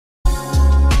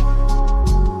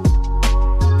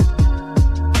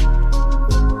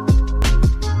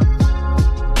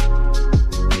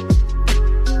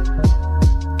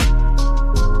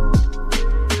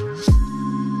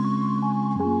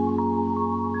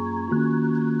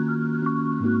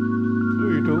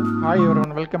Hi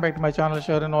everyone, welcome back to my channel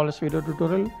Share and Knowledge video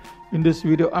tutorial. In this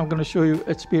video I'm going to show you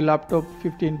HP laptop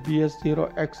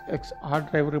 15BS0XX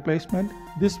hard drive replacement.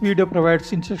 This video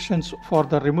provides instructions for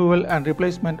the removal and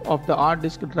replacement of the hard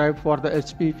disk drive for the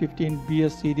HP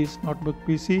 15BS series notebook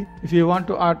PC. If you want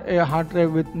to add a hard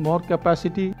drive with more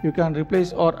capacity, you can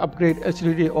replace or upgrade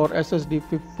HDD or SSD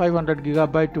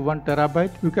 500GB to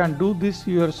 1TB. You can do this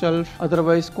yourself,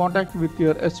 otherwise contact with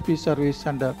your HP service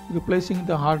center. Replacing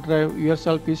the hard drive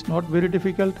yourself is not very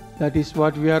difficult. That is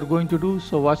what we are going to do,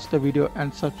 so watch the video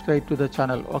and subscribe to the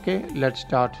channel. Okay, let's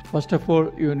start. First of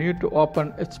all, you need to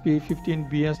open HP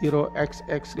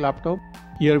 15BS0XX laptop.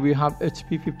 Here we have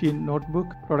HP 15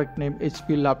 notebook, product name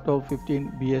HP laptop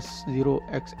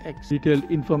 15BS0XX.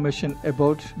 Detailed information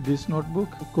about this notebook: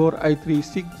 Core i3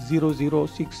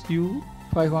 6006U,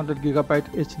 500GB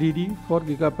HDD,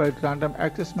 4GB random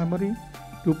access memory,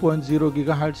 2.0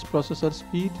 GHz processor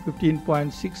speed,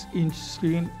 15.6-inch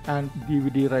screen and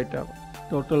DVD writer.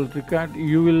 Total required: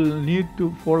 you will need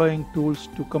to following tools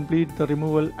to complete the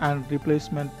removal and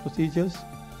replacement procedures.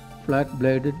 Flat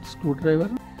bladed screwdriver.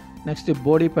 Next,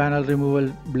 body panel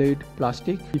removal blade,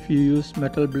 plastic. If you use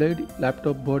metal blade,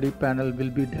 laptop body panel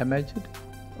will be damaged.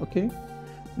 Okay.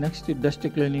 Next, dust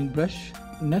cleaning brush.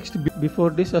 Next, before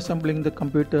disassembling the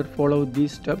computer, follow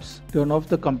these steps. Turn off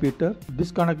the computer.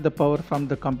 Disconnect the power from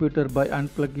the computer by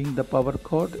unplugging the power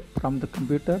cord from the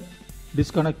computer.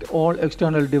 Disconnect all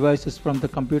external devices from the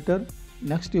computer.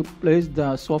 Next, you place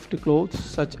the soft clothes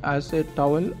such as a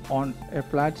towel on a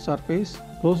flat surface.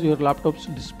 Close your laptop's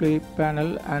display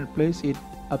panel and place it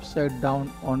upside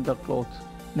down on the cloth.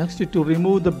 Next, to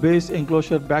remove the base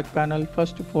enclosure back panel,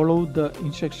 first follow the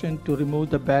instruction to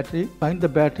remove the battery. Find the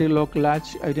battery lock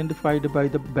latch identified by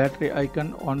the battery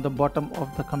icon on the bottom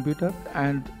of the computer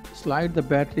and slide the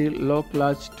battery lock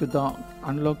latch to the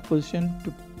unlock position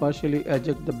to partially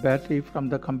eject the battery from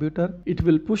the computer. It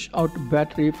will push out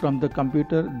battery from the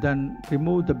computer. Then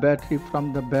remove the battery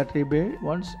from the battery bay.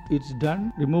 Once it's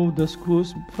done, remove the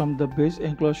screws from the base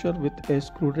enclosure with a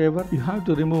screwdriver. You have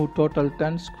to remove total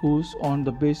 10 screws on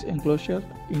the base enclosure,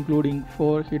 including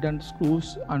 4 hidden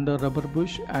screws under rubber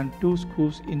bush and 2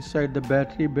 screws inside the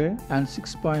battery bay and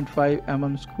 6.5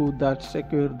 mm screw that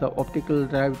secure the optical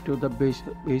drive to the base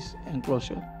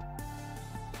enclosure.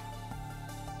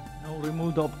 Now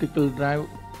remove the optical drive.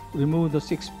 Remove the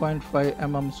 6.5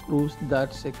 mm screws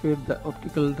that secure the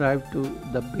optical drive to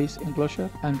the base enclosure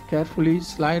and carefully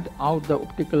slide out the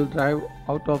optical drive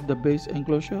out of the base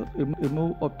enclosure.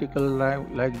 Remove optical drive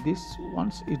like this.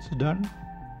 Once it's done,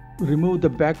 remove the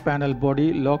back panel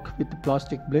body lock with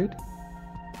plastic blade.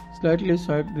 Slightly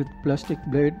slide with plastic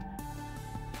blade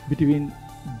between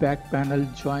back panel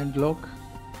joint lock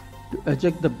to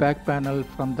eject the back panel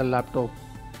from the laptop.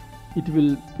 It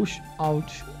will push out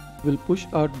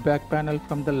back panel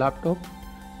from the laptop.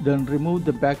 Then remove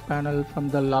the back panel from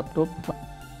the laptop.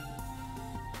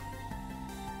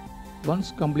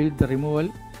 Once complete the removal.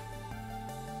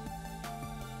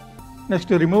 Next,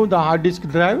 to remove the hard disk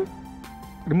drive.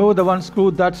 Remove the one screw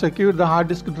that secures the hard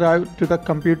disk drive to the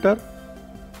computer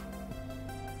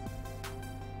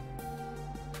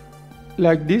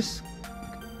like this.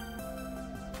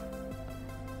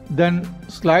 Then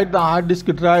slide the hard disk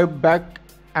drive back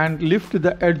and lift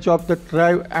the edge of the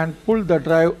drive and pull the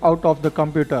drive out of the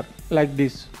computer like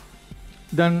this.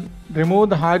 Then remove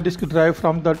the hard disk drive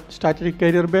from the static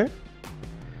carrier bay.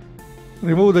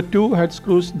 Remove the 2 head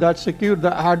screws that secure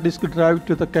the hard disk drive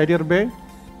to the carrier bay.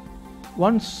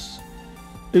 Once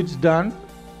it's done,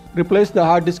 replace the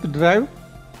hard disk drive.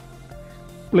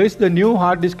 Place the new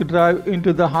hard disk drive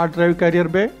into the hard drive carrier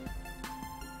bay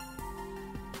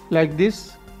like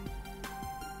this.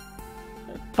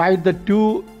 Tight the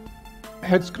 2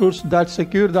 head screws that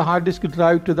secure the hard disk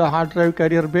drive to the hard drive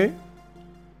carrier bay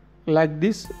like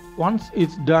this. Once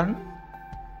it's done,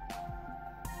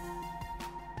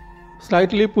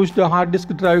 slightly push the hard disk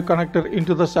drive connector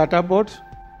into the SATA port.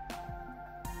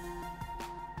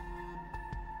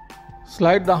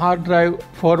 Slide the hard drive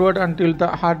forward until the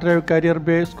hard drive carrier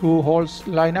bay screw holes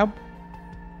line up.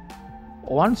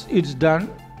 Once it's done,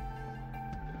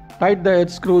 tight the edge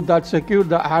screw that secure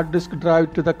the hard disk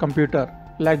drive to the computer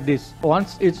like this.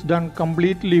 Once it's done,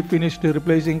 completely finished the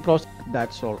replacing process.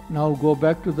 That's all. Now go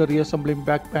back to the reassembling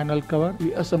back panel cover.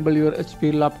 Reassemble your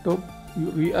HP laptop. You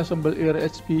reassemble your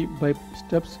HP by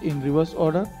steps in reverse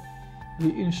order.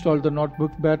 Reinstall the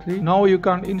notebook battery. Now you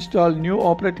can install new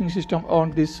operating system on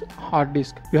this hard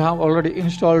disk. You have already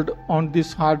installed on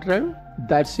this hard drive.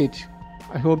 That's it.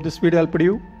 I hope this video helped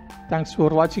you. Thanks for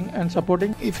watching and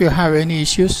supporting. If you have any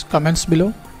issues, comments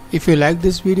below. If you like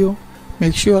this video,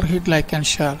 make sure hit like and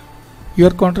share. Your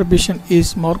contribution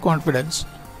is more confidence.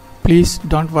 Please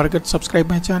don't forget to subscribe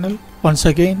my channel. Once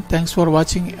again, thanks for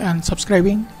watching and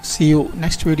subscribing. See you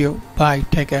next video. Bye.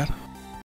 Take care.